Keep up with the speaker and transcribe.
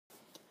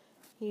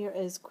Here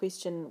is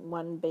question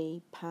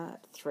 1B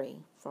part 3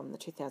 from the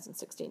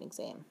 2016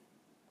 exam.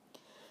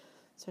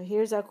 So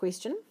here's our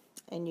question,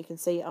 and you can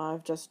see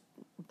I've just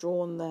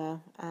drawn the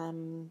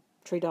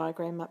tree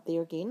diagram up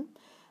there again.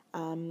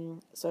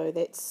 So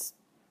that's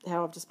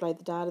how I've displayed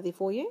the data there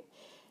for you,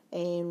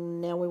 and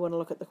now we want to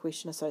look at the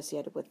question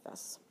associated with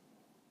this.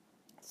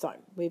 So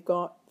we've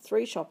got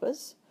 3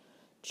 shoppers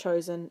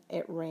chosen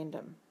at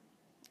random.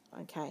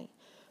 Okay,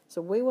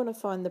 so we want to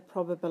find the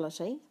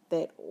probability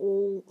that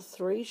all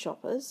 3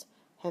 shoppers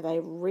have a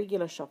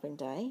regular shopping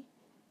day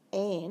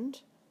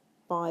and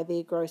buy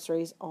their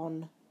groceries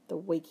on the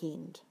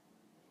weekend.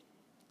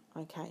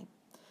 Okay,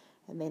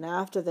 and then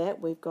after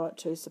that we've got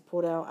to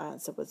support our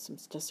answer with some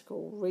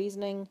statistical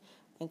reasoning,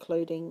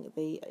 including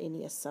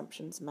any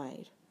assumptions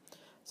made.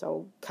 So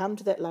I'll come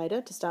to that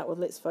later. To start with,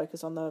 let's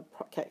focus on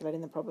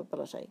calculating the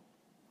probability.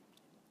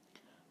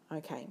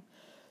 Okay,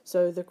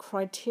 so the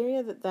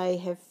criteria that they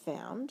have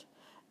found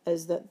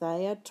is that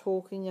they are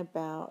talking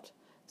about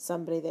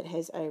somebody that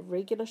has a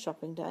regular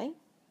shopping day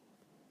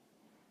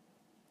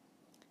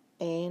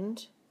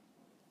and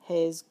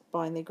has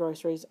buying their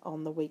groceries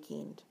on the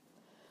weekend.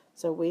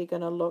 So we're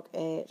going to look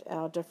at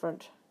our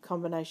different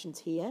combinations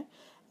here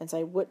and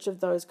say which of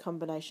those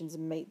combinations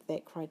meet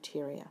that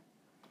criteria.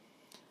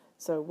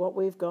 So what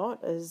we've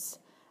got is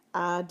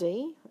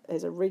RD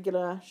is a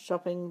regular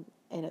shopping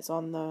and it's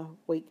on the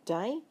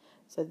weekday,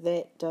 so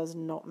that does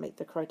not meet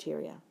the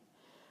criteria.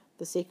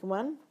 The second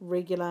one,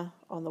 regular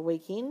on the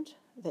weekend,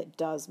 that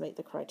does meet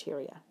the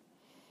criteria.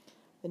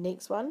 The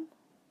next one,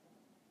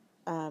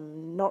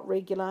 not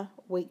regular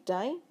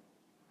weekday,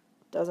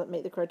 doesn't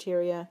meet the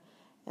criteria.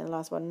 And the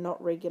last one,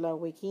 not regular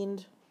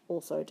weekend,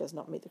 also does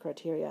not meet the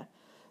criteria.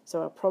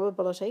 So our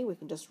probability, we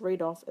can just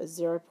read off, is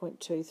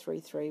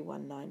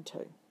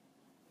 0.233192.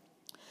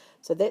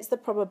 So that's the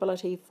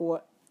probability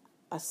for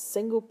a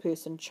single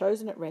person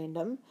chosen at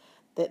random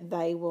that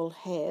they will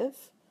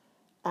have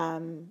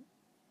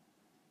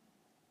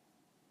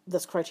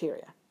this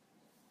criteria.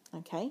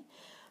 Okay,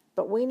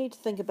 but we need to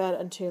think about it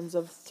in terms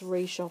of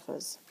 3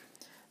 shoppers.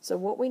 So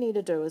what we need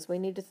to do is we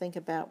need to think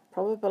about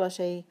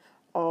probability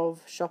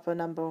of shopper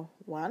number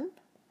 1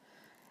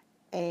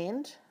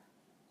 and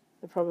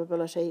the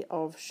probability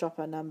of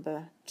shopper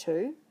number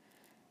 2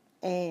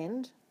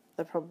 and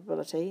the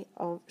probability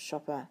of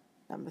shopper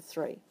number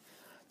 3.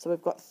 So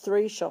we've got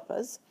 3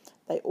 shoppers.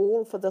 They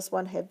all, for this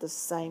one, have the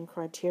same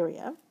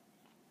criteria.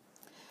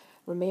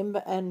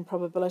 Remember, in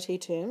probability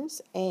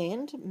terms,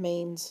 and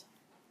means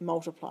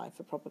multiply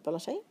for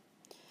probability.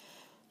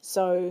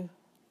 So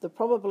the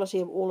probability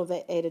of all of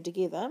that added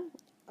together,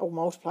 or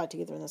multiplied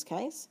together in this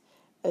case,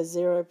 is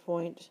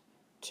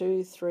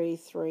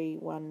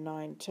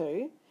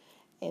 0.233192,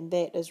 and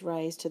that is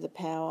raised to the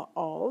power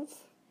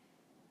of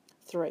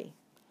 3.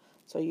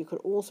 So you could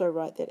also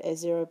write that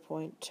as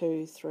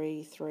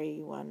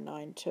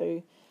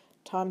 0.233192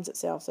 times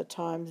itself, so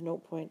times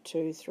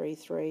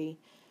 0.233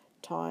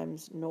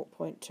 times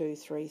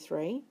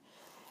 0.233.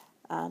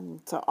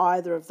 So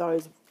either of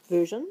those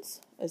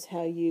versions is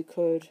how you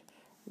could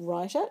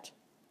write it.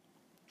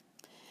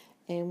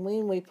 And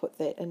when we put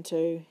that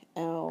into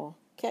our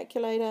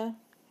calculator,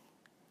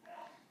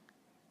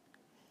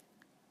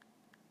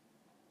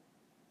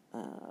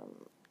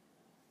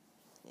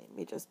 let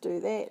me just do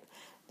that.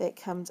 That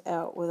comes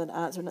out with an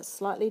answer, and it's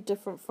slightly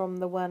different from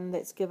the one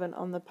that's given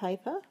on the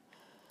paper.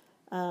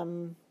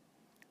 So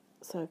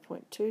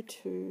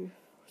 0.22,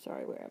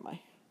 sorry, where am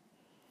I?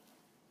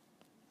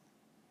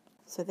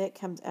 So that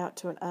comes out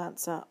to an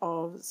answer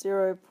of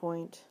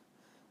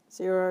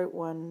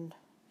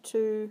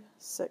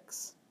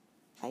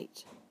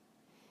 0.01268.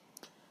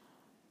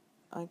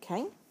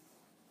 Okay.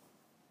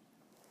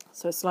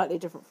 So slightly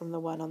different from the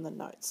one on the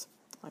notes.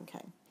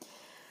 Okay.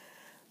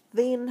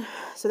 Then,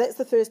 so that's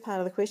the first part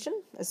of the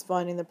question, is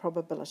finding the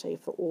probability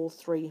for all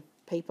 3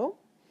 people.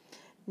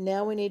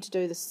 Now we need to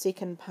do the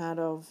second part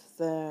of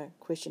the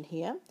question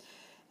here,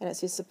 and it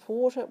says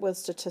support it with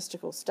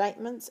statistical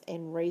statements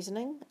and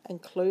reasoning,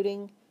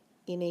 including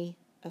any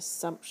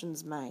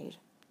assumptions made.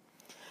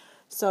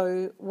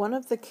 So one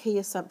of the key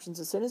assumptions,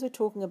 as soon as we're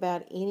talking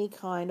about any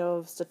kind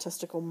of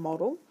statistical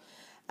model,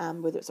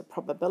 whether it's a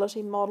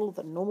probability model,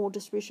 the normal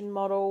distribution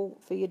model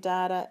for your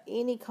data,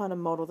 any kind of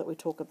model that we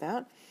talk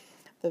about,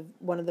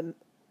 one of the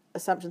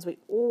assumptions we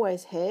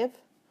always have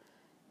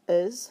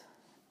is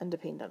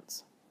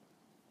independence.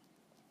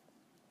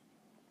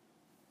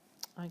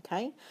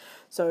 Okay,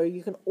 so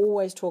you can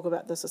always talk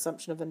about this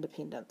assumption of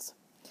independence.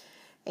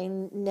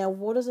 And now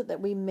what is it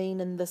that we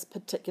mean in this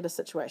particular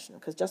situation?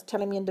 Because just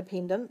telling me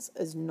independence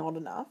is not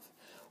enough.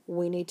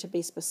 We need to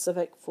be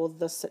specific for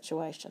this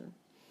situation.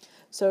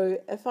 So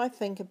if I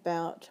think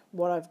about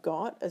what I've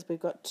got, is we've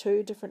got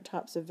 2 different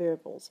types of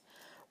variables.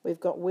 We've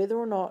got whether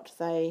or not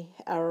they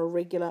are a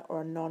regular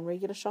or a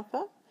non-regular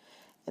shopper,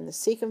 and the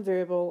second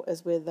variable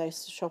is whether they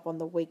shop on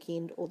the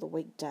weekend or the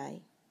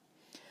weekday.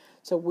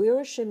 So we're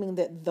assuming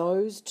that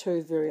those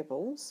 2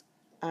 variables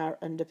are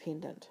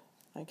independent,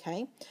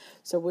 okay?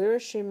 So we're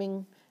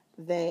assuming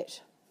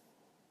that,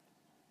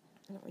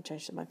 let me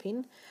change to my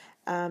pen,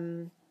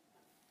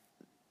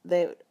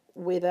 that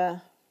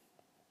whether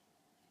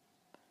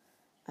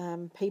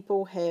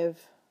people have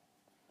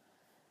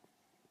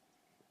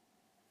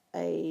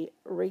a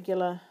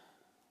regular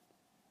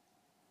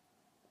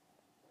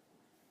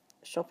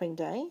shopping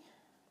day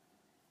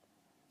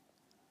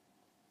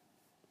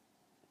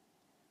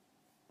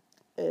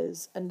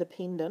is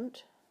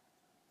independent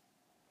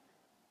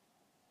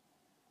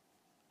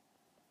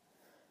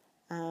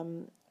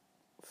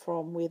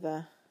from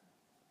whether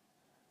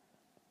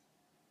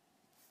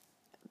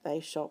they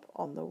shop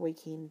on the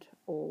weekend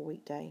or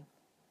weekday.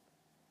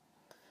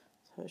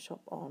 So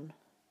shop on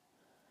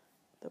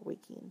the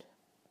weekend.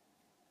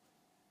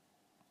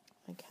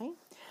 Okay,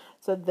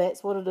 so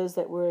that's what it is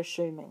that we're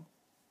assuming.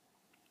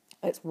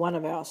 It's one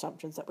of our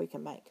assumptions that we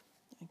can make.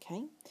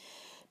 Okay,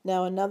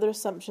 now another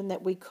assumption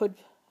that we could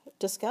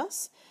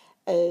discuss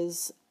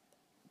is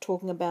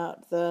talking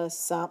about the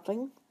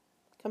sampling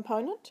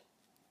component.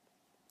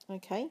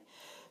 Okay,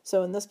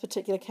 so in this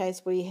particular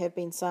case we have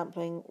been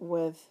sampling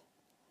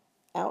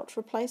without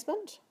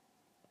replacement.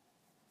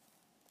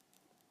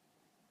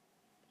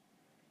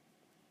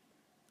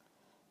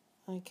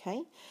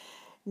 Okay,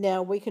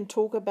 now we can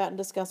talk about and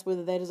discuss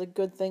whether that is a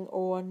good thing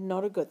or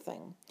not a good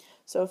thing.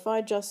 So if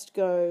I just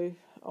go,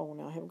 oh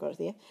no, I haven't got it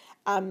there.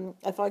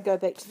 If I go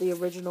back to the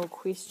original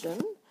question,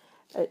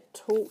 it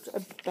talked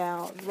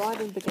about, right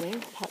in the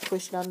beginning,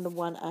 question under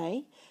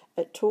 1A,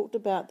 it talked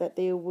about that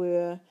there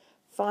were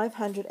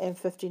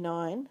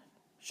 559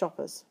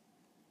 shoppers.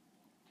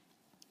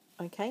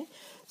 Okay,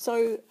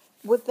 so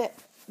with that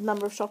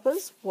number of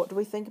shoppers, what do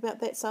we think about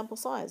that sample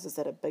size? Is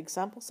that a big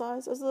sample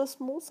size? Is it a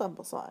small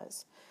sample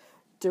size?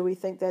 Do we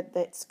think that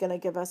that's going to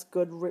give us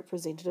good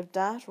representative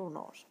data or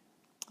not?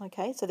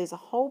 Okay, so there's a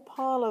whole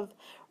pile of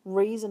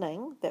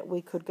reasoning that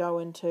we could go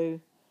into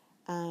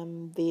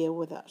there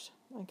with it.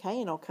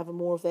 Okay, and I'll cover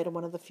more of that in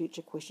one of the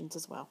future questions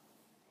as well.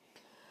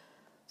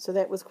 So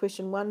that was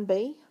question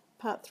 1B,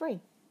 part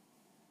 3.